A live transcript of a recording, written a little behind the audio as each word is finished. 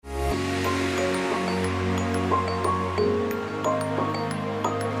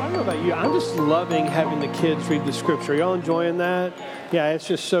you? I'm just loving having the kids read the scripture. Y'all enjoying that? Yeah, it's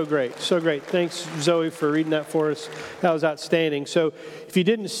just so great. So great. Thanks, Zoe, for reading that for us. That was outstanding. So if you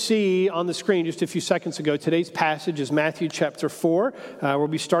didn't see on the screen just a few seconds ago, today's passage is Matthew chapter 4. We'll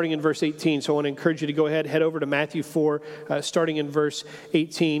be starting in verse 18. So I want to encourage you to go ahead, head over to Matthew 4, starting in verse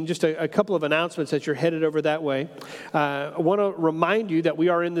 18. Just a couple of announcements as you're headed over that way. I want to remind you that we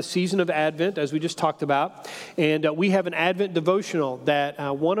are in the season of Advent, as we just talked about. And we have an Advent devotional that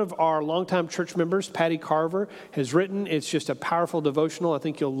one of our longtime church members, Patty Carver, has written. It's just a powerful devotional. I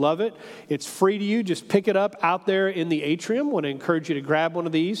think you'll love it. It's free to you. Just pick it up out there in the atrium. I want to encourage you to grab one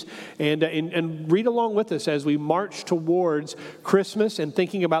of these and read along with us as we march towards Christmas and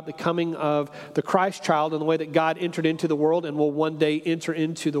thinking about the coming of the Christ child and the way that God entered into the world and will one day enter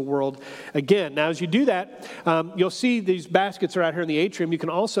into the world again. Now, as you do that, you'll see these baskets are out here in the atrium. You can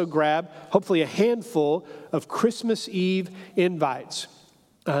also grab, hopefully, a handful of Christmas Eve invites.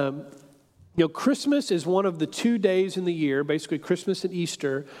 Christmas is one of the 2 days in the year, basically Christmas and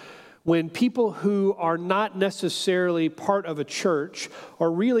Easter, when people who are not necessarily part of a church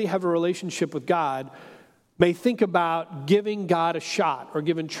or really have a relationship with God may think about giving God a shot or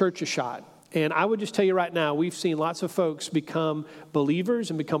giving church a shot. And I would just tell you right now, we've seen lots of folks become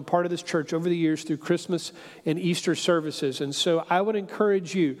believers and become part of this church over the years through Christmas and Easter services. And so I would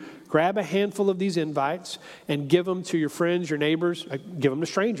encourage you, grab a handful of these invites and give them to your friends, your neighbors. Give them to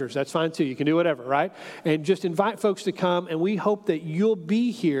strangers. That's fine too. You can do whatever, right? And just invite folks to come. And we hope that you'll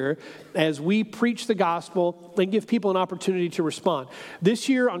be here as we preach the gospel and give people an opportunity to respond. This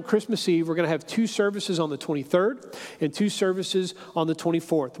year on Christmas Eve, we're going to have 2 services on the 23rd and 2 services on the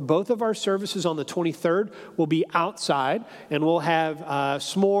 24th. Both of our services on the 23rd will be outside, and we'll have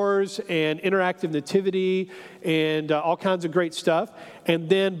s'mores and interactive nativity and all kinds of great stuff. And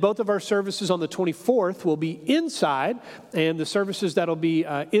then both of our services on the 24th will be inside, and the services that'll be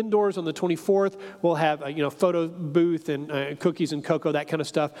indoors on the 24th will have a photo booth and cookies and cocoa, that kind of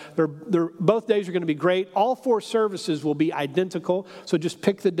stuff. Both days are going to be great. All 4 services will be identical, so just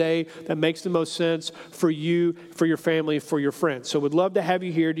pick the day that makes the most sense for you, for your family, for your friends. So we'd love to have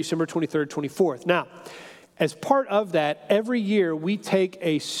you here December 23rd, 24th. Now, as part of that, every year we take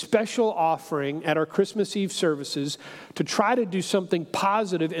a special offering at our Christmas Eve services to try to do something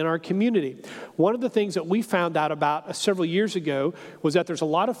positive in our community. One of the things that we found out about several years ago was that there's a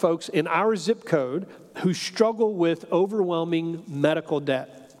lot of folks in our zip code who struggle with overwhelming medical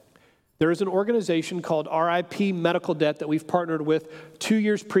debt. There is an organization called RIP Medical Debt that we've partnered with 2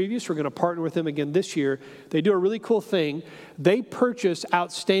 years previous. We're going to partner with them again this year. They do a really cool thing. They purchase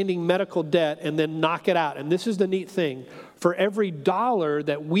outstanding medical debt and then knock it out. And this is the neat thing. For every dollar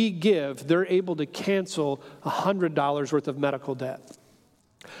that we give, they're able to cancel $100 worth of medical debt.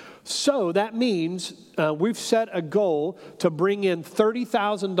 So that means we've set a goal to bring in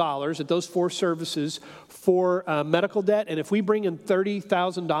 $30,000 at those 4 services for medical debt. And if we bring in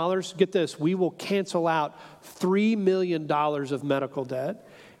 $30,000, get this, we will cancel out $3 million of medical debt.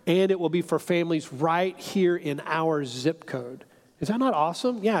 And it will be for families right here in our zip code. Is that not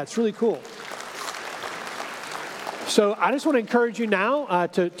awesome? Yeah, it's really cool. So I just want to encourage you now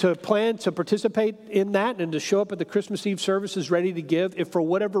to plan to participate in that and to show up at the Christmas Eve services ready to give. If for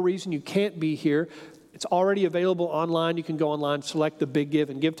whatever reason you can't be here, it's already available online. You can go online, select the big give,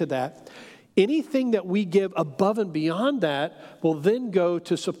 and give to that. Anything that we give above and beyond that will then go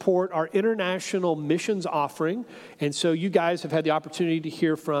to support our international missions offering. And so you guys have had the opportunity to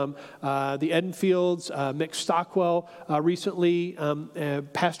hear from the Edenfields, Mick Stockwell recently,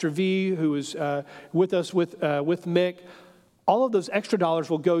 Pastor V, who was with us with Mick. All of those extra dollars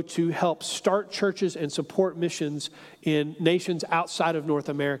will go to help start churches and support missions in nations outside of North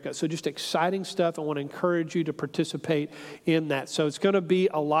America. So just exciting stuff. I want to encourage you to participate in that. So it's going to be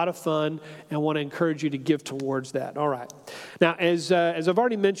a lot of fun, and I want to encourage you to give towards that. All right. Now, as I've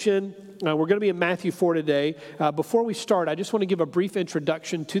already mentioned, we're going to be in Matthew 4 today. Before we start, I just want to give a brief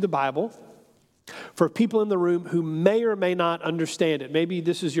introduction to the Bible for people in the room who may or may not understand it. Maybe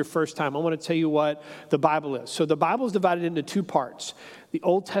this is your first time. I want to tell you what the Bible is. So the Bible is divided into 2 parts, the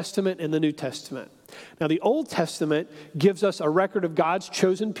Old Testament and the New Testament. Now, the Old Testament gives us a record of God's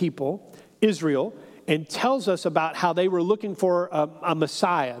chosen people, Israel, and tells us about how they were looking for a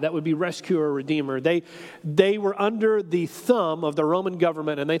Messiah, that would be rescuer or redeemer. They were under the thumb of the Roman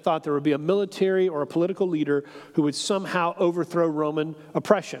government, and they thought there would be a military or a political leader who would somehow overthrow Roman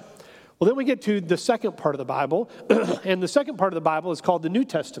oppression. Well, then we get to the second part of the Bible, and the second part of the Bible is called the New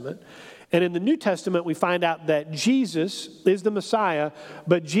Testament. And in the New Testament, we find out that Jesus is the Messiah,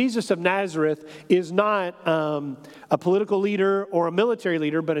 but Jesus of Nazareth is not a political leader or a military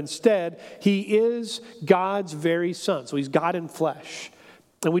leader, but instead, he is God's very son. So he's God in flesh.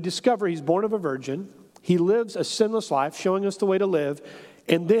 And we discover he's born of a virgin. He lives a sinless life, showing us the way to live.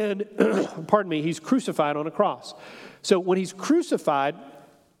 And then, he's crucified on a cross. So when he's crucified,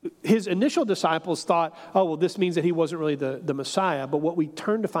 his initial disciples thought, oh, well, this means that he wasn't really the Messiah. But what we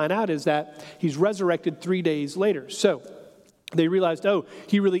turn to find out is that he's resurrected 3 days later. So they realized, oh,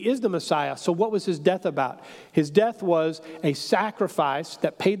 he really is the Messiah. So what was his death about? His death was a sacrifice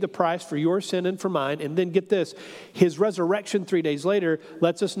that paid the price for your sin and for mine. And then get this, his resurrection 3 days later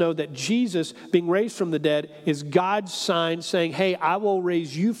lets us know that Jesus, being raised from the dead, is God's sign saying, hey, I will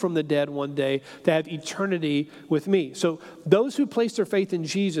raise you from the dead one day to have eternity with me. So those who place their faith in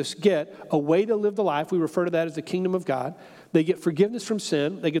Jesus get a way to live the life. We refer to that as the kingdom of God. They get forgiveness from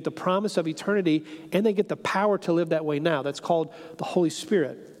sin, they get the promise of eternity, and they get the power to live that way now. That's called the Holy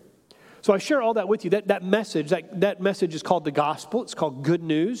Spirit. So I share all that with you. That message is called the gospel. It's called good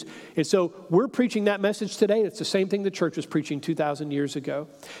news. And so we're preaching that message today. It's the same thing the church was preaching 2,000 years ago.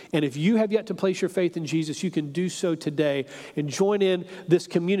 And if you have yet to place your faith in Jesus, you can do so today and join in this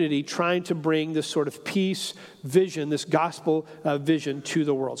community trying to bring this sort of peace vision, this gospel vision to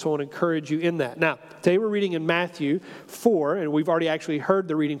the world. So I want to encourage you in that. Now, today we're reading in Matthew 4, and we've already actually heard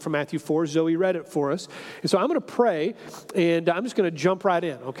the reading from Matthew 4. Zoe read it for us. And so I'm going to pray, and I'm just going to jump right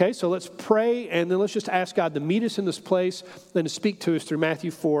in, okay? So let's pray, and then let's just ask God to meet us in this place, then to speak to us through Matthew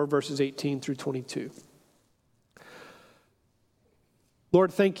 4, verses 18 through 22.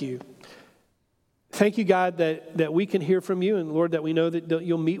 Lord, thank you. Thank you, God, that we can hear from you, and Lord, that we know that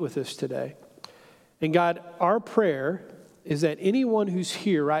you'll meet with us today. And God, our prayer is that anyone who's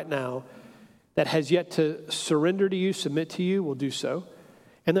here right now that has yet to surrender to you, submit to you, will do so.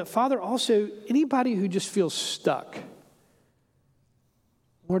 And that, Father, also anybody who just feels stuck,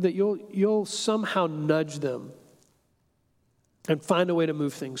 Lord, that you'll somehow nudge them and find a way to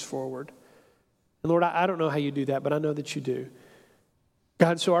move things forward. And Lord, I don't know how you do that, but I know that you do.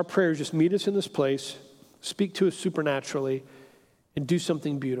 God, so our prayer is just meet us in this place, speak to us supernaturally, and do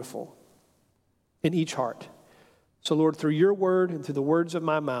something beautiful in each heart. So Lord, through your word and through the words of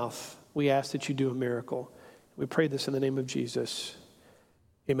my mouth, we ask that you do a miracle. We pray this in the name of Jesus.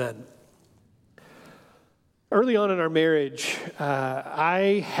 Amen. Early on in our marriage,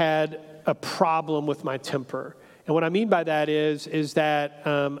 I had a problem with my temper. And what I mean by that is that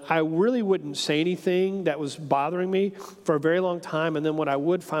I really wouldn't say anything that was bothering me for a very long time. And then when I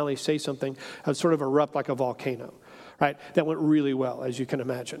would finally say something, I would sort of erupt like a volcano, right? That went really well, as you can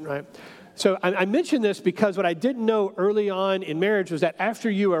imagine, right? So I mention this because what I didn't know early on in marriage was that after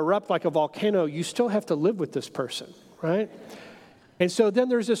you erupt like a volcano, you still have to live with this person, right? And so then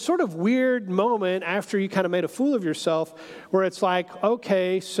there's this sort of weird moment after you kind of made a fool of yourself where it's like,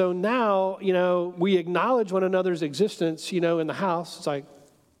 okay, so now, we acknowledge one another's existence, in the house. It's like,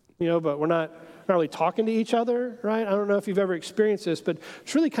 but we're not really talking to each other, right? I don't know if you've ever experienced this, but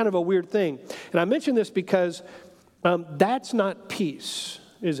it's really kind of a weird thing. And I mention this because that's not peace,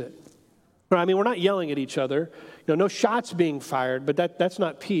 is it? I mean, we're not yelling at each other. No shots being fired, but that's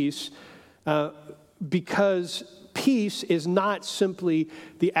not peace because peace is not simply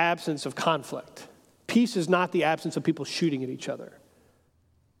the absence of conflict. Peace is not the absence of people shooting at each other.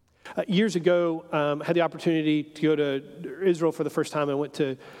 Years ago, I had the opportunity to go to Israel for the first time. I went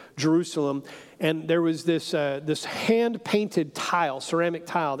to Jerusalem, and there was this hand-painted tile, ceramic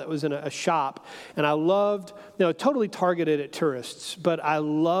tile, that was in a shop. And I loved, totally targeted at tourists, but I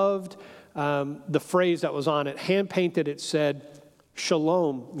loved the phrase that was on it. Hand-painted, it said,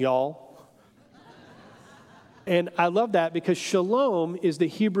 "Shalom, y'all." And I love that because shalom is the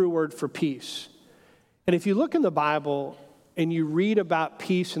Hebrew word for peace. And if you look in the Bible and you read about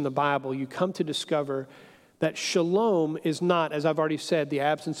peace in the Bible, you come to discover that shalom is not, as I've already said, the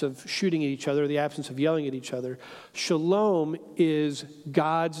absence of shooting at each other, the absence of yelling at each other. Shalom is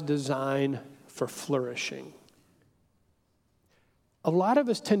God's design for flourishing. A lot of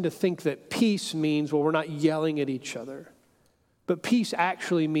us tend to think that peace means, well, we're not yelling at each other. But peace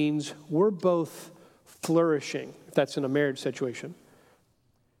actually means we're both flourishing, if that's in a marriage situation.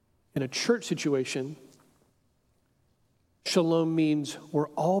 In a church situation, shalom means we're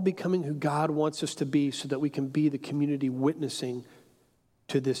all becoming who God wants us to be so that we can be the community witnessing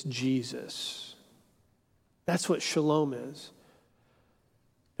to this Jesus. That's what shalom is.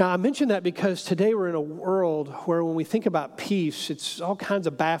 Now, I mention that because today we're in a world where when we think about peace, it's all kinds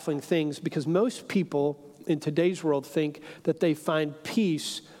of baffling things because most people in today's world think that they find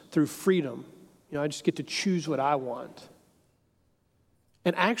peace through freedom. I just get to choose what I want.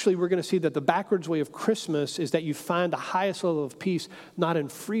 And actually, we're going to see that the backwards way of Christmas is that you find the highest level of peace not in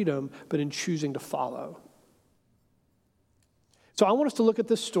freedom, but in choosing to follow. So I want us to look at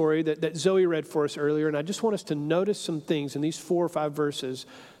this story that Zoe read for us earlier, and I just want us to notice some things in these 4 or 5 verses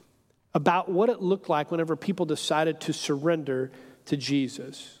about what it looked like whenever people decided to surrender to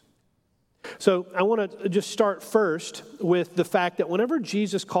Jesus. So I want to just start first with the fact that whenever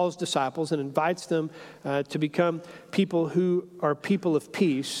Jesus calls disciples and invites them to become people who are people of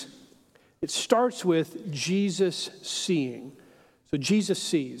peace, it starts with Jesus seeing. So Jesus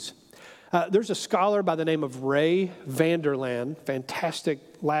sees. There's a scholar by the name of Ray Vander Laan, fantastic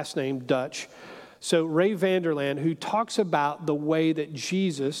last name, Dutch. So Ray Vander Laan, who talks about the way that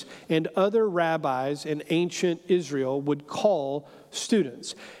Jesus and other rabbis in ancient Israel would call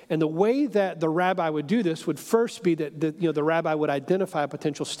students. And the way that the rabbi would do this would first be that the rabbi would identify a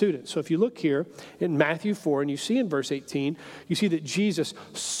potential student. So if you look here in Matthew 4 and you see in verse 18, you see that Jesus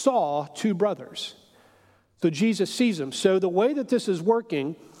saw 2 brothers. So Jesus sees them. So the way that this is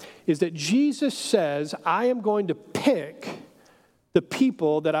working is that Jesus says, I am going to pick the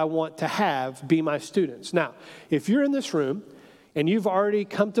people that I want to have be my students. Now, if you're in this room and you've already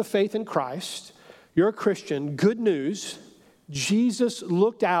come to faith in Christ, you're a Christian, good news, Jesus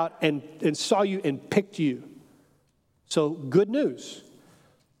looked out and saw you and picked you. So good news.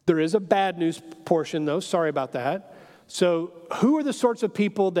 There is a bad news portion though, sorry about that. So who are the sorts of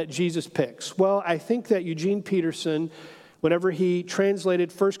people that Jesus picks? Well, I think that Eugene Peterson, whenever he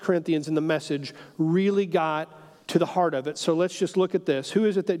translated 1 Corinthians in the Message, really got to the heart of it. So let's just look at this. Who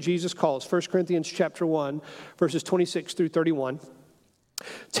is it that Jesus calls? 1 Corinthians chapter 1, verses 26 through 31.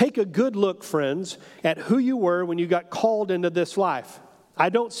 Take a good look, friends, at who you were when you got called into this life. I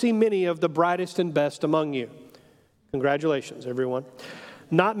don't see many of the brightest and best among you. Congratulations, everyone.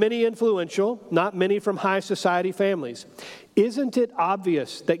 Not many influential, not many from high society families. Isn't it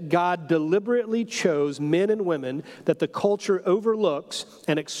obvious that God deliberately chose men and women that the culture overlooks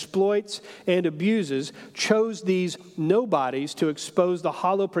and exploits and abuses, chose these nobodies to expose the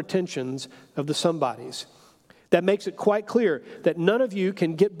hollow pretensions of the somebodies? That makes it quite clear that none of you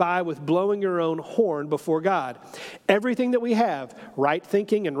can get by with blowing your own horn before God. Everything that we have, right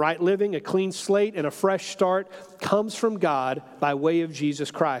thinking and right living, a clean slate and a fresh start, comes from God by way of Jesus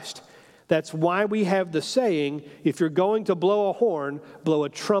Christ. That's why we have the saying, if you're going to blow a horn, blow a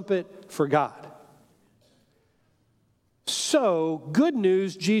trumpet for God. So, good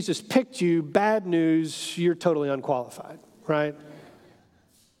news, Jesus picked you. Bad news, you're totally unqualified, right?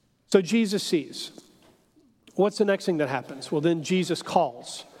 So Jesus sees. What's the next thing that happens? Well, then Jesus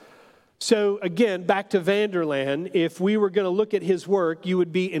calls. So again, back to Vander Laan, if we were going to look at his work, you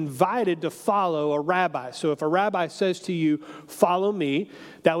would be invited to follow a rabbi. So if a rabbi says to you, follow me,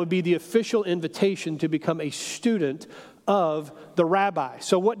 that would be the official invitation to become a student of the rabbi.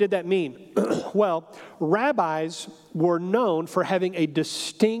 So what did that mean? Well, rabbis were known for having a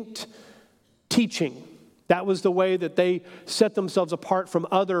distinct teaching. That was the way that they set themselves apart from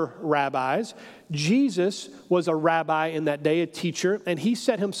other rabbis. Jesus was a rabbi in that day, a teacher, and he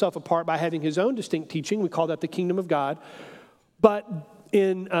set himself apart by having his own distinct teaching. We call that the kingdom of God. But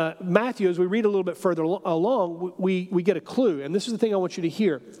in Matthew, as we read a little bit further along, we get a clue. And this is the thing I want you to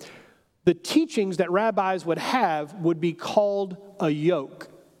hear. The teachings that rabbis would have would be called a yoke.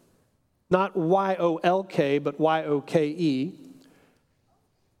 Not Y-O-L-K, but Y-O-K-E.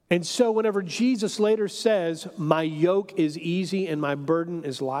 And so whenever Jesus later says, my yoke is easy and my burden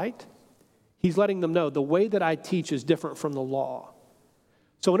is light, he's letting them know the way that I teach is different from the law.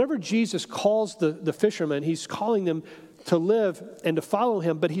 So whenever Jesus calls the fishermen, he's calling them to live and to follow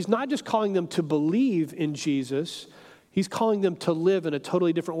him, but he's not just calling them to believe in Jesus, he's calling them to live in a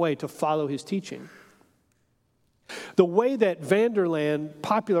totally different way, to follow his teaching. The way that Vander Laan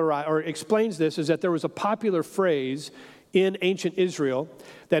popularized or explains this is that there was a popular phrase in ancient Israel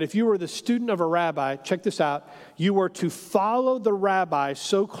that if you were the student of a rabbi, check this out, you were to follow the rabbi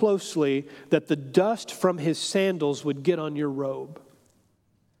so closely that the dust from his sandals would get on your robe.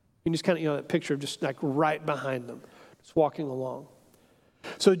 You can just kind of, that picture of just like right behind them, just walking along.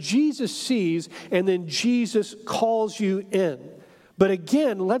 So Jesus sees, and then Jesus calls you in. But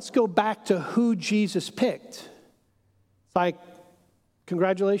again, let's go back to who Jesus picked. It's like,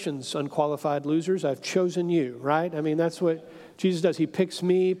 congratulations, unqualified losers. I've chosen you, right? I mean, that's what Jesus does. He picks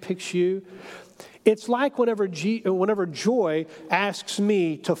me, picks you. It's like whenever Joy asks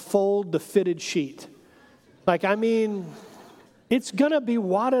me to fold the fitted sheet. Like, I mean, it's going to be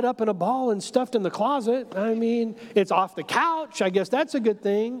wadded up in a ball and stuffed in the closet. I mean, it's off the couch. I guess that's a good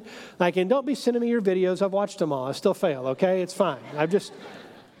thing. Like, and don't be sending me your videos. I've watched them all. I still fail, okay? It's fine. I've just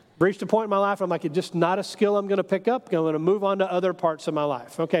reached a point in my life where I'm like, it's just not a skill I'm going to pick up. I'm going to move on to other parts of my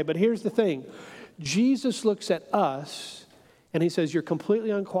life. Okay, but here's the thing. Jesus looks at us and he says, you're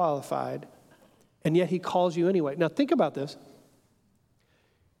completely unqualified, and yet he calls you anyway. Now think about this.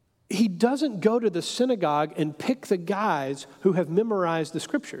 doesn't go to the synagogue and pick the guys who have memorized the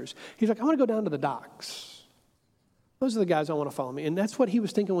scriptures. He's like, I want to go down to the docks. Those are the guys I want to follow me. And that's what he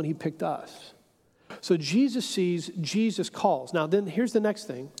was thinking when he picked us. So Jesus sees, Jesus calls. Now then, here's the next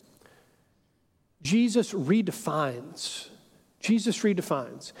thing. Jesus redefines. Jesus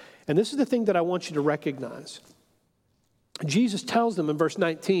redefines. And this is the thing that I want you to recognize. Jesus tells them in verse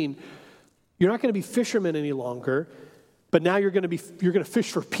 19, you're not going to be fishermen any longer, but now you're going to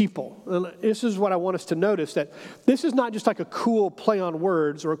fish for people. And this is what I want us to notice, that this is not just like a cool play on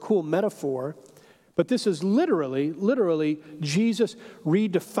words or a cool metaphor, but this is literally Jesus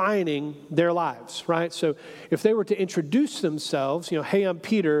redefining their lives, right? So if they were to introduce themselves, hey, I'm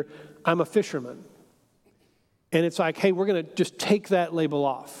Peter, I'm a fisherman. And it's like, hey, we're going to just take that label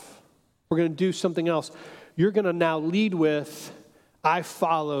off. We're going to do something else. You're going to now lead with, I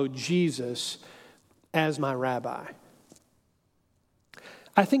follow Jesus as my rabbi.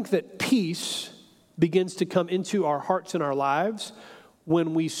 I think that peace begins to come into our hearts and our lives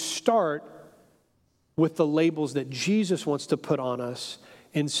when we start with the labels that Jesus wants to put on us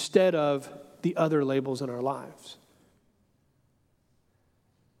instead of the other labels in our lives.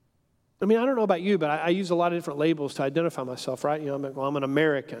 I mean, I don't know about you, but I use a lot of different labels to identify myself, right? I'm an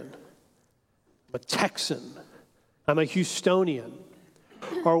American, I'm a Texan, I'm a Houstonian.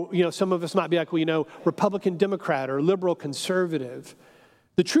 Or, some of us might be like, Republican, Democrat, or liberal, conservative.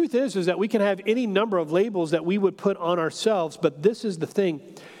 The truth is that we can have any number of labels that we would put on ourselves, but this is the thing.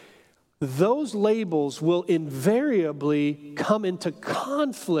 Those labels will invariably come into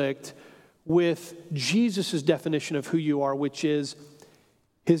conflict with Jesus' definition of who you are, which is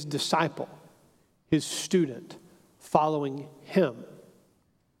his disciple, his student, following him.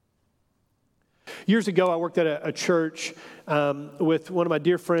 Years ago, I worked at a church with one of my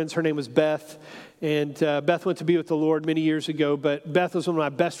dear friends. Her name was Beth. And Beth went to be with the Lord many years ago, but Beth was one of my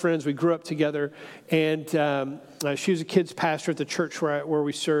best friends. We grew up together, and she was a kids pastor at the church where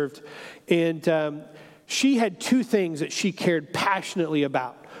we served. And she had two things that she cared passionately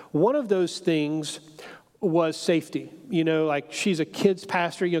about. One of those things was safety. Like she's a kids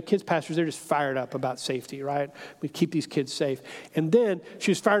pastor. Kids pastors, they're just fired up about safety, right? We keep these kids safe. And then she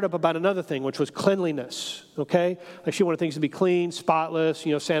was fired up about another thing, which was cleanliness, okay? Like she wanted things to be clean, spotless,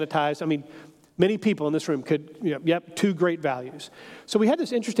 sanitized. I mean, many people in this room could, two great values. So we had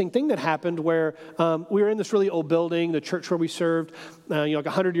this interesting thing that happened where we were in this really old building, the church where we served, like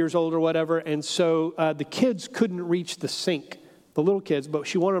 100 years old or whatever. And so the kids couldn't reach the sink, the little kids, but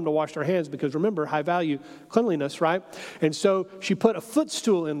she wanted them to wash their hands because remember, high value cleanliness, right? And so she put a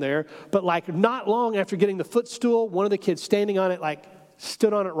footstool in there, but not long after getting the footstool, one of the kids standing on it,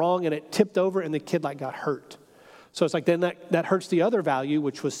 stood on it wrong and it tipped over and the kid got hurt. So it's then that hurts the other value,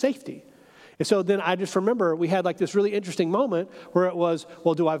 which was safety. And so then I just remember we had this really interesting moment where it was,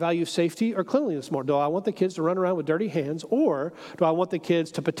 well, do I value safety or cleanliness more? Do I want the kids to run around with dirty hands, or do I want the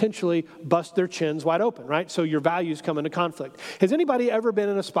kids to potentially bust their chins wide open, right? So your values come into conflict. Has anybody ever been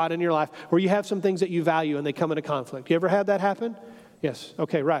in a spot in your life where you have some things that you value and they come into conflict? You ever had that happen? Yes.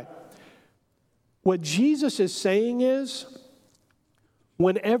 Okay, right. What Jesus is saying is,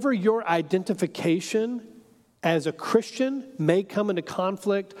 whenever your identification as a Christian may come into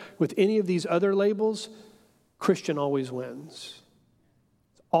conflict with any of these other labels, Christian always wins.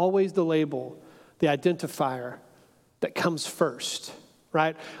 It's always the label, the identifier that comes first,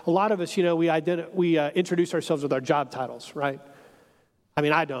 right? A lot of us, we introduce ourselves with our job titles, right? I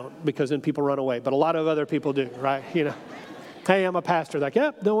mean, I don't, because then people run away, but a lot of other people do, right? Hey, I'm a pastor.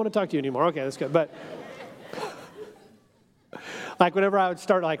 Yep, don't want to talk to you anymore. Okay, that's good. But whenever I would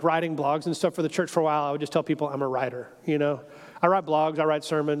start writing blogs and stuff for the church for a while, I would just tell people I'm a writer, I write blogs, I write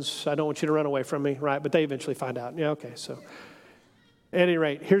sermons. I don't want you to run away from me, right? But they eventually find out. Yeah, okay, so at any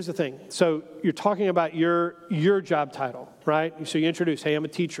rate, here's the thing. So you're talking about your job title, right? So you introduce, hey, I'm a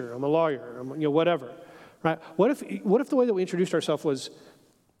teacher, I'm a lawyer, I'm whatever, right? What if the way that we introduced ourselves was,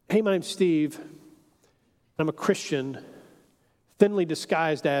 hey, my name's Steve, I'm a Christian, thinly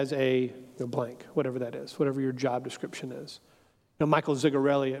disguised as a blank, whatever that is, whatever your job description is. Michael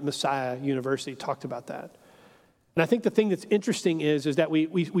Zigarelli at Messiah University talked about that. And I think the thing that's interesting is that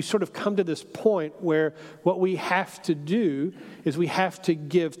we sort of come to this point where what we have to do is we have to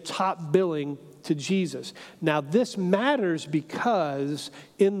give top billing to Jesus. Now, this matters because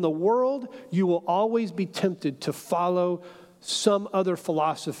in the world, you will always be tempted to follow some other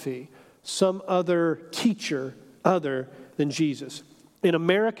philosophy, some other teacher other than Jesus. In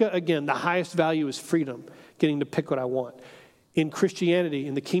America, again, the highest value is freedom, getting to pick what I want. In Christianity,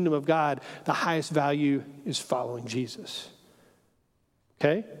 in the kingdom of God, the highest value is following Jesus.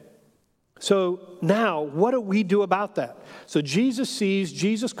 Okay? So now, what do we do about that? So Jesus sees,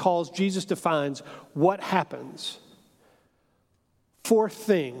 Jesus calls, Jesus defines. What happens? Fourth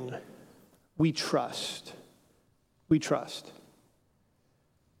thing, we trust. We trust.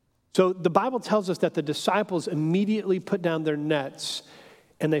 So the Bible tells us that the disciples immediately put down their nets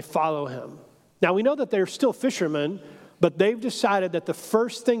and they follow him. Now we know that they're still fishermen, but they've decided that the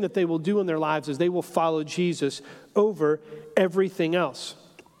first thing that they will do in their lives is they will follow Jesus over everything else.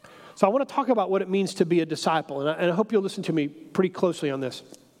 So I want to talk about what it means to be a disciple, and I hope you'll listen to me pretty closely on this.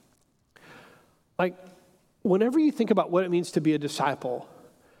 Like, whenever you think about what it means to be a disciple,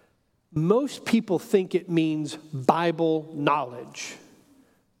 most people think it means Bible knowledge,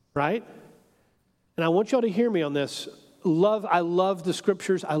 right? And I want y'all to hear me on this. I love the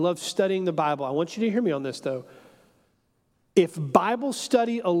scriptures. I love studying the Bible. I want you to hear me on this, though. If Bible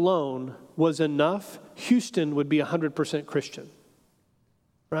study alone was enough, Houston would be 100% Christian.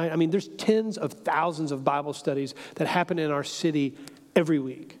 Right? I mean, there's tens of thousands of Bible studies that happen in our city every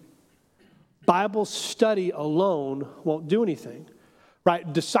week. Bible study alone won't do anything.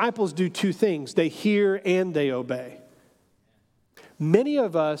 Right? Disciples do two things. They hear and they obey. Many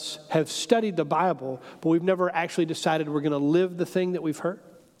of us have studied the Bible, but we've never actually decided we're going to live the thing that we've heard.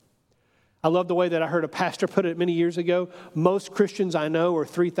 I love the way that I heard a pastor put it many years ago. Most Christians I know are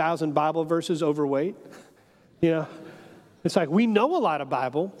 3,000 Bible verses overweight. You know, it's like we know a lot of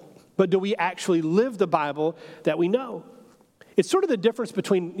Bible, but do we actually live the Bible that we know? It's sort of the difference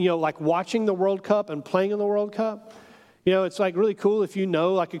between, like watching the World Cup and playing in the World Cup. It's like really cool if you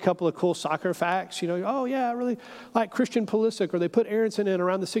know like a couple of cool soccer facts. Oh yeah, I really like Christian Pulisic, or they put Aronson in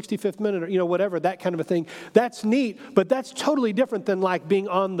around the 65th minute, or whatever, that kind of a thing. That's neat, but that's totally different than like being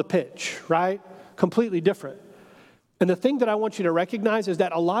on the pitch, right? Completely different. And the thing that I want you to recognize is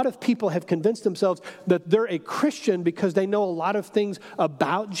that a lot of people have convinced themselves that they're a Christian because they know a lot of things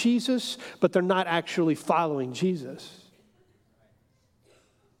about Jesus, but they're not actually following Jesus.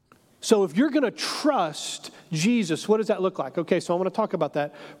 So if you're going to trust Jesus, what does that look like? Okay, so I want to talk about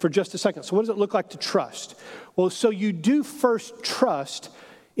that for just a second. So what does it look like to trust? Well, so you do first trust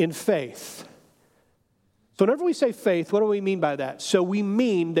in faith. So whenever we say faith, what do we mean by that? So we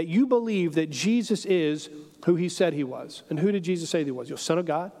mean that you believe that Jesus is who he said he was. And who did Jesus say he was? You're Son of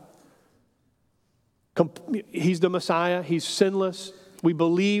God. He's the Messiah. He's sinless. We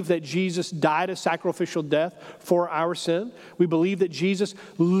believe that Jesus died a sacrificial death for our sin. We believe that Jesus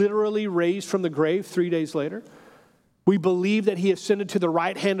literally raised from the grave 3 days later. We believe that he ascended to the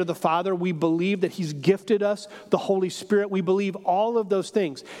right hand of the Father. We believe that he's gifted us the Holy Spirit. We believe all of those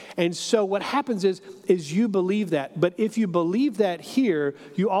things. And so what happens is you believe that. But if you believe that here,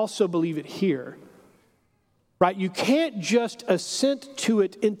 you also believe it here. Right? You can't just assent to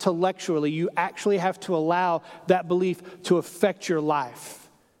it intellectually. You actually have to allow that belief to affect your life.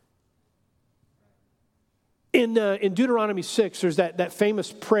 In Deuteronomy 6, there's that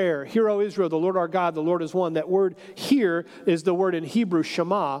famous prayer, "Hear, O Israel, the Lord our God, the Lord is one." That word "hear" is the word in Hebrew,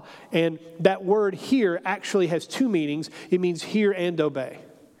 Shema. And that word "hear" actually has two meanings. It means hear and obey.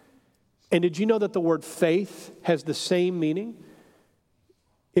 And did you know that the word faith has the same meaning?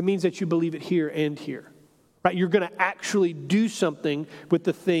 It means that you believe it here and here. Right? You're going to actually do something with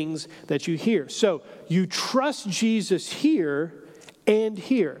the things that you hear. So you trust Jesus here and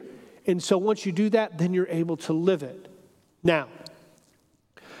here. And so once you do that, then you're able to live it. Now,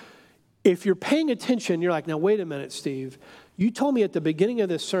 if you're paying attention, you're like, now wait a minute, Steve. You told me at the beginning of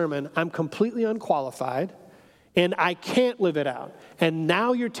this sermon, I'm completely unqualified and I can't live it out. And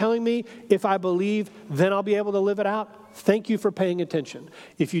now you're telling me if I believe, then I'll be able to live it out? Thank you for paying attention.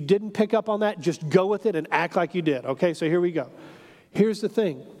 If you didn't pick up on that, just go with it and act like you did. Okay, so here we go. Here's the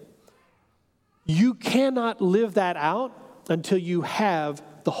thing. You cannot live that out until you have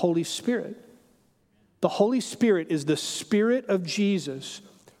the Holy Spirit. The Holy Spirit is the Spirit of Jesus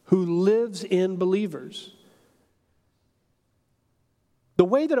who lives in believers. The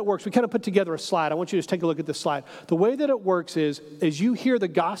way that it works, we kind of put together a slide. I want you to just take a look at this slide. The way that it works is you hear the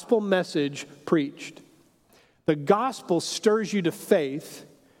gospel message preached. The gospel stirs you to faith.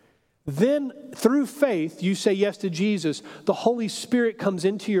 Then through faith, you say yes to Jesus. The Holy Spirit comes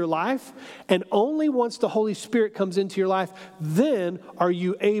into your life. And only once the Holy Spirit comes into your life, then are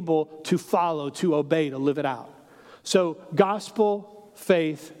you able to follow, to obey, to live it out. So gospel,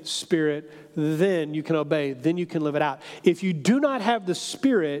 faith, Spirit, then you can obey, then you can live it out. If you do not have the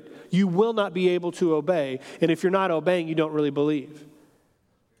Spirit, you will not be able to obey. And if you're not obeying, you don't really believe.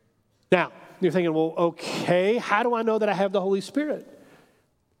 Now, you're thinking, well, okay, how do I know that I have the Holy Spirit?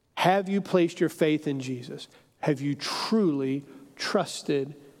 Have you placed your faith in Jesus? Have you truly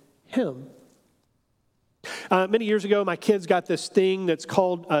trusted him? Many years ago, my kids got this thing that's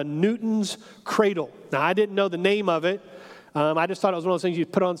called Newton's Cradle. Now, I didn't know the name of it. I just thought it was one of those things you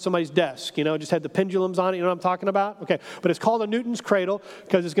put on somebody's desk, just had the pendulums on it. You know what I'm talking about? Okay, but it's called a Newton's Cradle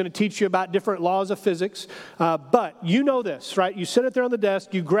because it's going to teach you about different laws of physics. But you know this, right? You sit it there on the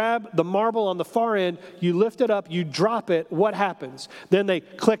desk, you grab the marble on the far end, you lift it up, you drop it, what happens? Then they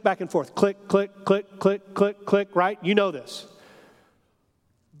click back and forth. Click, click, click, click, click, click, right? You know this.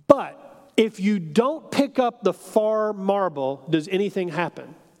 But if you don't pick up the far marble, does anything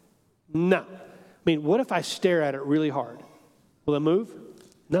happen? No. I mean, what if I stare at it really hard? Will it move?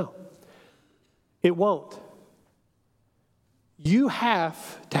 No. It won't. You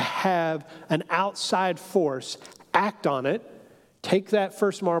have to have an outside force act on it, take that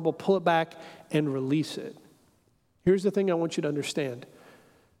first marble, pull it back, and release it. Here's the thing I want you to understand.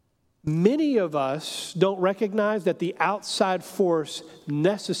 Many of us don't recognize that the outside force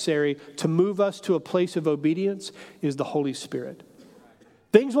necessary to move us to a place of obedience is the Holy Spirit.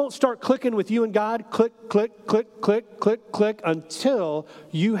 Things won't start clicking with you and God, click, click, click, click, click, click, until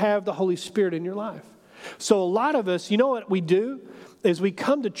you have the Holy Spirit in your life. So a lot of us, you know what we do? Is we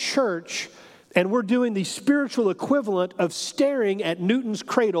come to church and we're doing the spiritual equivalent of staring at Newton's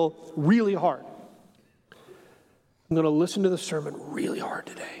cradle really hard. I'm going to listen to the sermon really hard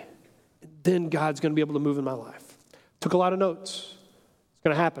today. And then God's going to be able to move in my life. Took a lot of notes. It's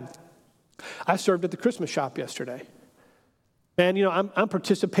going to happen. I served at the Christmas shop yesterday. Man, I'm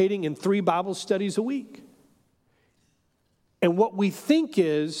participating in 3 Bible studies a week. And what we think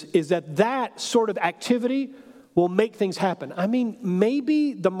is that sort of activity will make things happen. I mean,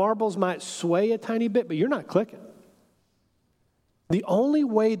 maybe the marbles might sway a tiny bit, but you're not clicking. The only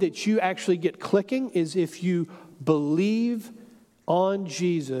way that you actually get clicking is if you believe on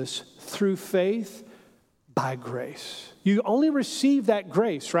Jesus through faith by grace. You only receive that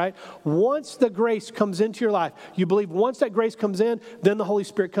grace, right? Once the grace comes into your life, you believe once that grace comes in, then the Holy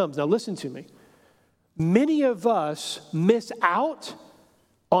Spirit comes. Now listen to me. Many of us miss out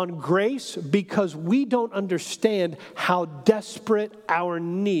on grace because we don't understand how desperate our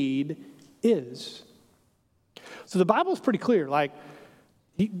need is. So the Bible's pretty clear.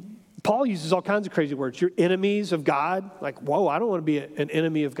 Paul uses all kinds of crazy words. You're enemies of God. Whoa, I don't want to be an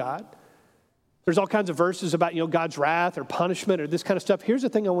enemy of God. There's all kinds of verses about, God's wrath or punishment or this kind of stuff. Here's the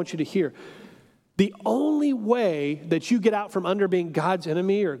thing I want you to hear. The only way that you get out from under being God's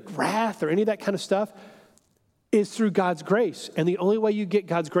enemy or wrath or any of that kind of stuff is through God's grace. And the only way you get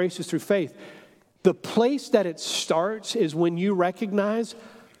God's grace is through faith. The place that it starts is when you recognize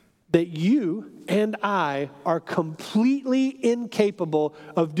that you and I are completely incapable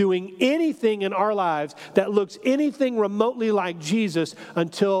of doing anything in our lives that looks anything remotely like Jesus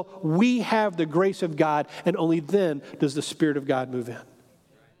until we have the grace of God, and only then does the Spirit of God move in.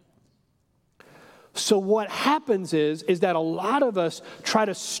 So what happens is that a lot of us try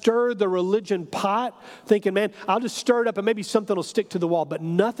to stir the religion pot, thinking, man, I'll just stir it up and maybe something will stick to the wall. But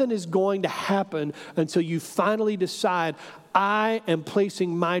nothing is going to happen until you finally decide, I am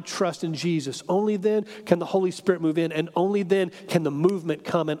placing my trust in Jesus. Only then can the Holy Spirit move in, and only then can the movement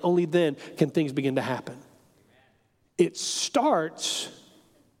come, and only then can things begin to happen. It starts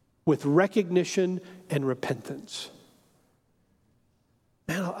with recognition and repentance.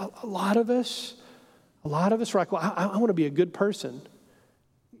 Man, a lot of us are like, well, I want to be a good person.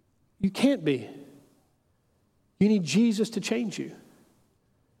 You can't be. You need Jesus to change you.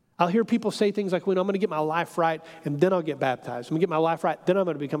 I'll hear people say things like, well, I'm going to get my life right, and then I'll get baptized. I'm going to get my life right, then I'm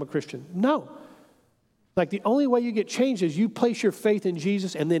going to become a Christian. No. The only way you get changed is you place your faith in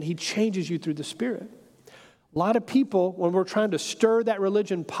Jesus, and then He changes you through the Spirit. A lot of people, when we're trying to stir that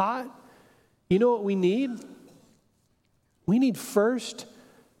religion pot, you know what we need? We need first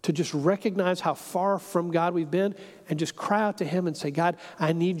to just recognize how far from God we've been and just cry out to Him and say, God,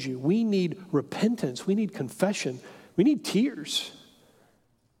 I need you. We need repentance. We need confession. We need tears.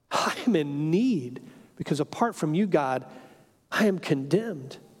 I am in need because apart from you, God, I am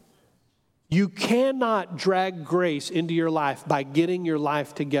condemned. You cannot drag grace into your life by getting your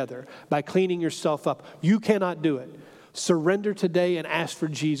life together, by cleaning yourself up. You cannot do it. Surrender today and ask for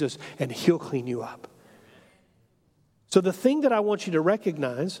Jesus, and He'll clean you up. So the thing that I want you to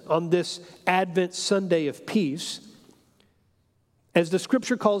recognize on this Advent Sunday of peace, as the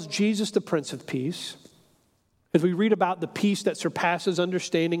Scripture calls Jesus the Prince of Peace, as we read about the peace that surpasses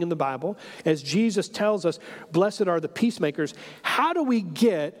understanding in the Bible, as Jesus tells us, blessed are the peacemakers, how do we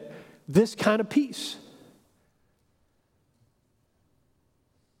get this kind of peace?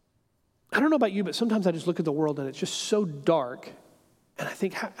 I don't know about you, but sometimes I just look at the world and it's just so dark, and I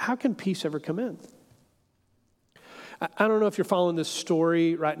think, how can peace ever come in? I don't know if you're following this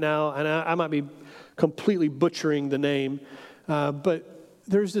story right now, and I might be completely butchering the name. But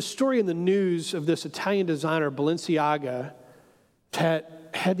there's this story in the news of this Italian designer, Balenciaga, that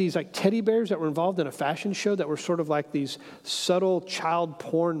had these like teddy bears that were involved in a fashion show that were sort of like these subtle child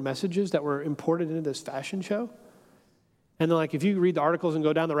porn messages that were imported into this fashion show. And then like if you read the articles and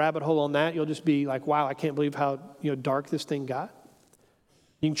go down the rabbit hole on that, you'll just be like, wow, I can't believe how dark this thing got.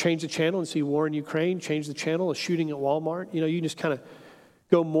 You can change the channel and see war in Ukraine, change the channel, a shooting at Walmart. You can just kind of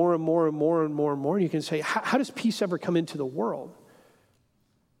go more and more and more and more and more. And you can say, how does peace ever come into the world?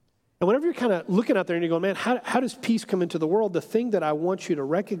 And whenever you're kind of looking out there and you're going, man, how does peace come into the world? The thing that I want you to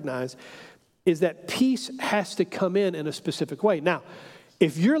recognize is that peace has to come in a specific way. Now,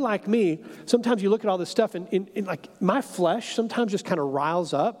 if you're like me, sometimes you look at all this stuff and like my flesh sometimes just kind of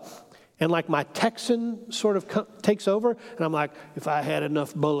riles up and like my Texan sort of takes over. And I'm like, if I had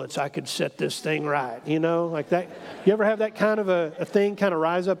enough bullets, I could set this thing right. Like that. You ever have that kind of a thing kind of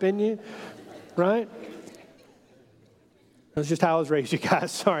rise up in you, right? That's just how I was raised, you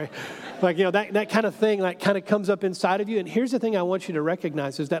guys. Sorry. Like, that kind of thing, like, kind of comes up inside of you. And here's the thing I want you to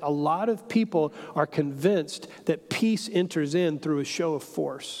recognize is that a lot of people are convinced that peace enters in through a show of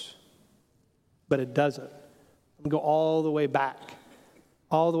force. But it doesn't. I'm going to go all the way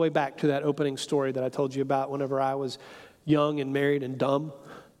back to that opening story that I told you about whenever I was young and married and dumb.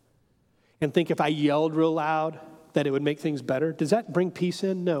 And think if I yelled real loud that it would make things better. Does that bring peace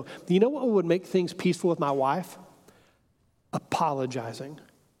in? No. You know what would make things peaceful with my wife? Apologizing.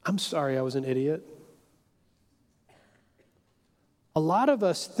 I'm sorry I was an idiot. A lot of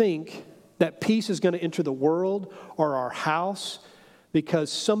us think that peace is going to enter the world or our house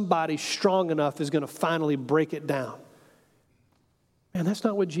because somebody strong enough is going to finally break it down. Man, that's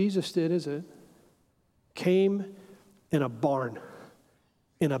not what Jesus did, is it? Came in a barn,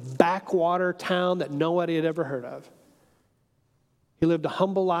 in a backwater town that nobody had ever heard of. He lived a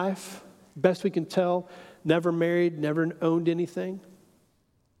humble life, best we can tell, never married, never owned anything.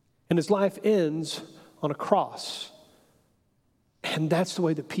 And his life ends on a cross. And that's the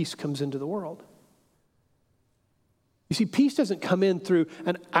way that peace comes into the world. You see, peace doesn't come in through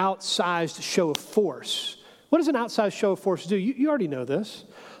an outsized show of force. What does an outsized show of force do? You already know this.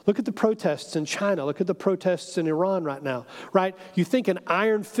 Look at the protests in China. Look at the protests in Iran right now, right? You think an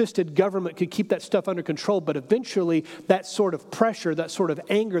iron-fisted government could keep that stuff under control, but eventually that sort of pressure, that sort of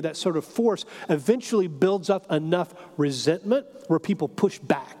anger, that sort of force eventually builds up enough resentment where people push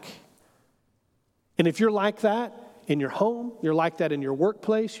back. And if you're like that in your home, you're like that in your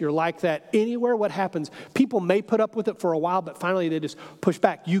workplace, you're like that anywhere, what happens? People may put up with it for a while, but finally they just push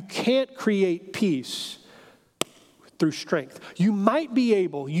back. You can't create peace through strength. You might be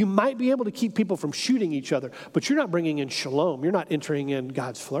able to keep people from shooting each other, but you're not bringing in shalom. You're not entering in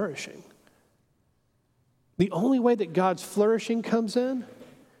God's flourishing. The only way that God's flourishing comes in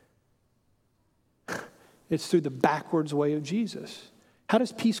is through the backwards way of Jesus. How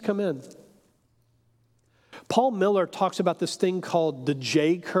does peace come in? Paul Miller talks about this thing called the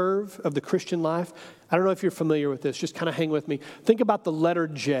J curve of the Christian life. I don't know if you're familiar with this. Just kind of hang with me. Think about the letter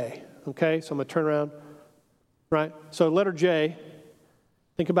J, okay? So I'm going to turn around. Right? So letter J,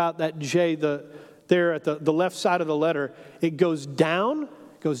 think about that J, there at the left side of the letter. It goes down,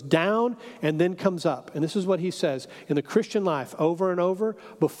 and then comes up. And this is what he says. In the Christian life, over and over,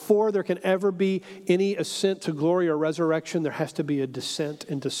 before there can ever be any ascent to glory or resurrection, there has to be a descent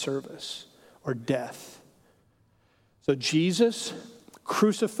into service or death. So Jesus,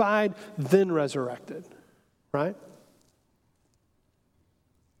 crucified, then resurrected. Right?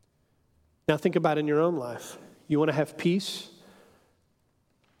 Now think about in your own life. You want to have peace?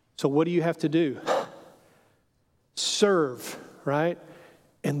 So what do you have to do? Serve, right?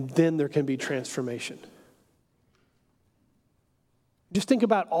 And then there can be transformation. Just think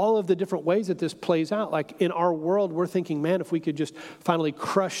about all of the different ways that this plays out. Like in our world, we're thinking, man, if we could just finally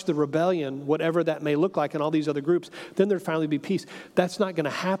crush the rebellion, whatever that may look like in all these other groups, then there'd finally be peace. That's not going to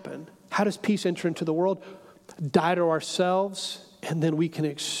happen. How does peace enter into the world? Die to ourselves, and then we can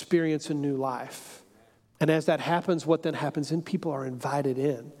experience a new life. And as that happens, what then happens? Then people are invited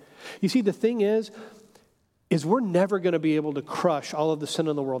in. You see, the thing is we're never going to be able to crush all of the sin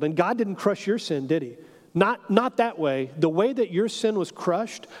in the world. And God didn't crush your sin, did he? Not that way. The way that your sin was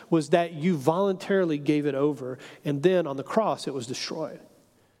crushed was that you voluntarily gave it over, and then on the cross it was destroyed.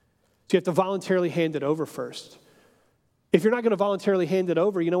 So you have to voluntarily hand it over first. If you're not going to voluntarily hand it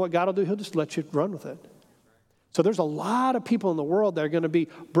over, you know what God will do? He'll just let you run with it. So there's a lot of people in the world that are going to be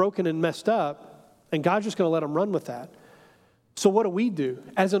broken and messed up, and God's just going to let them run with that. So what do?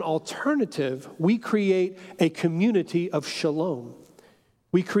 As an alternative, we create a community of shalom.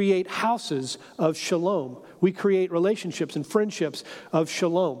 We create houses of shalom. We create relationships and friendships of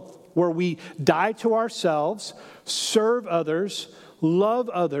shalom. where we die to ourselves, serve others, love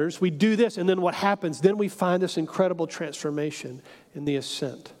others. We do this, and then what happens? Then we find this incredible transformation in the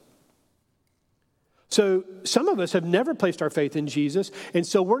ascent. So some of us have never placed our faith in Jesus, and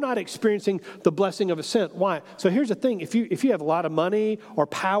so we're not experiencing the blessing of ascent. Why? So here's the thing. If you have a lot of money or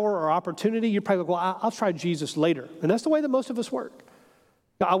power or opportunity, you're probably like, well, I'll try Jesus later. And that's the way that most of us work.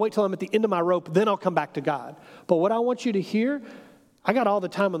 I'll wait till I'm at the end of my rope, then I'll come back to God. But what I want you to hear, I got all the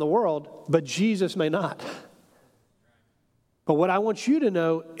time in the world, but Jesus may not. But what I want you to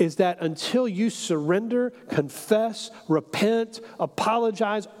know is that until you surrender, confess, repent,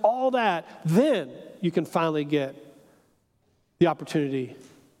 apologize, all that, then you can finally get the opportunity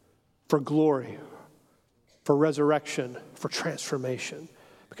for glory, for resurrection, for transformation.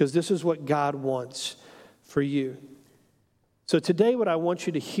 Because this is what God wants for you. So today what I want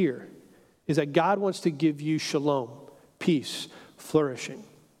you to hear is that God wants to give you shalom, peace, flourishing.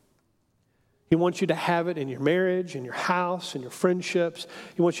 He wants you to have it in your marriage, in your house, in your friendships.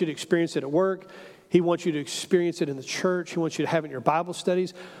 He wants you to experience it at work. He wants you to experience it in the church. He wants you to have it in your Bible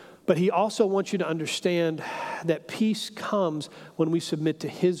studies. But he also wants you to understand that peace comes when we submit to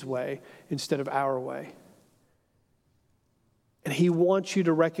his way instead of our way. And he wants you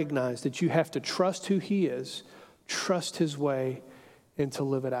to recognize that you have to trust who he is, trust his way, and to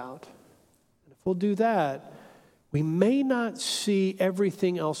live it out. And if we'll do that, we may not see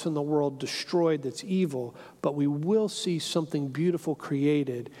everything else in the world destroyed that's evil, but we will see something beautiful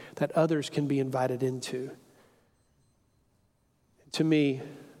created that others can be invited into. And to me,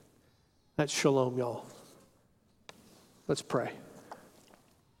 that's shalom, y'all. Let's pray.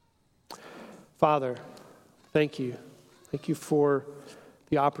 Father, thank you. Thank you for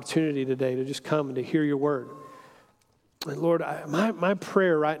the opportunity today to just come and to hear your word. And Lord, my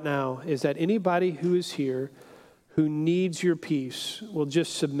prayer right now is that anybody who is here who needs your peace will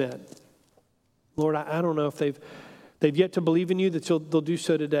just submit. Lord, I don't know if they've yet to believe in you, that they'll do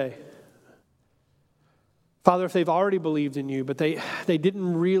so today. Father, if they've already believed in you, but they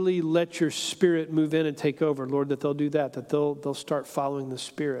didn't really let your Spirit move in and take over, Lord, that they'll do that they'll start following the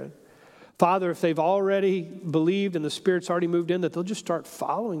Spirit. Father, if they've already believed and the Spirit's already moved in, that they'll just start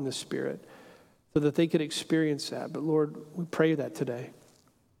following the Spirit so that they could experience that. But Lord, we pray that today.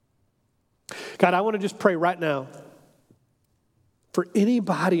 God, I want to just pray right now for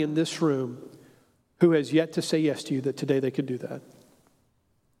anybody in this room who has yet to say yes to you, that today they could do that.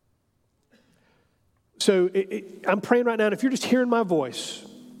 So I'm praying right now, and if you're just hearing my voice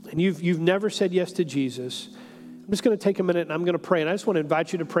and you've never said yes to Jesus, I'm just going to take a minute and I'm going to pray. And I just want to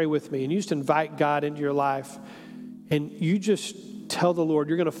invite you to pray with me. And you just invite God into your life. And you just tell the Lord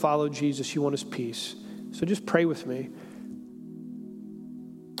you're going to follow Jesus. You want his peace. So just pray with me.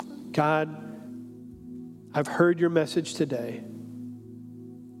 God, I've heard your message today.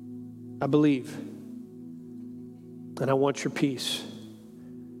 I believe. And I want your peace.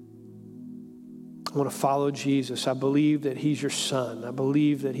 I want to follow Jesus. I believe that he's your son. I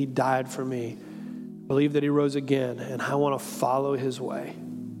believe that he died for me. I believe that he rose again. And I want to follow his way.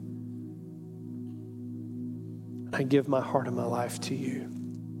 I give my heart and my life to you.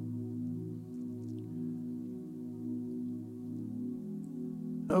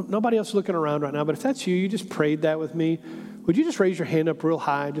 Nobody else looking around right now, but if that's you, you just prayed that with me. Would you just raise your hand up real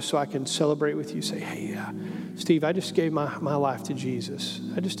high just so I can celebrate with you? Say, hey, Steve, I just gave my life to Jesus.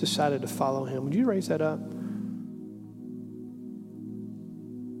 I just decided to follow him. Would you raise that up?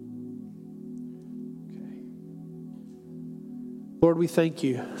 Okay. Lord, we thank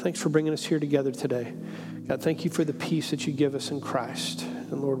you. Thanks for bringing us here together today. God, thank you for the peace that you give us in Christ.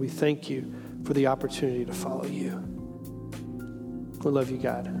 And Lord, we thank you for the opportunity to follow you. We love you,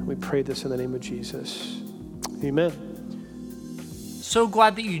 God. We pray this in the name of Jesus. Amen. So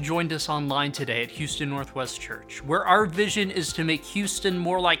glad that you joined us online today at Houston Northwest Church, where our vision is to make Houston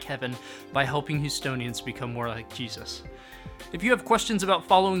more like heaven by helping Houstonians become more like Jesus. If you have questions about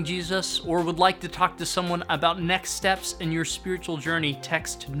following Jesus or would like to talk to someone about next steps in your spiritual journey,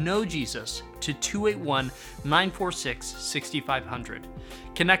 text Know Jesus to 281-946-6500.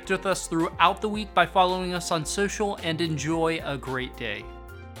 Connect with us throughout the week by following us on social and enjoy a great day.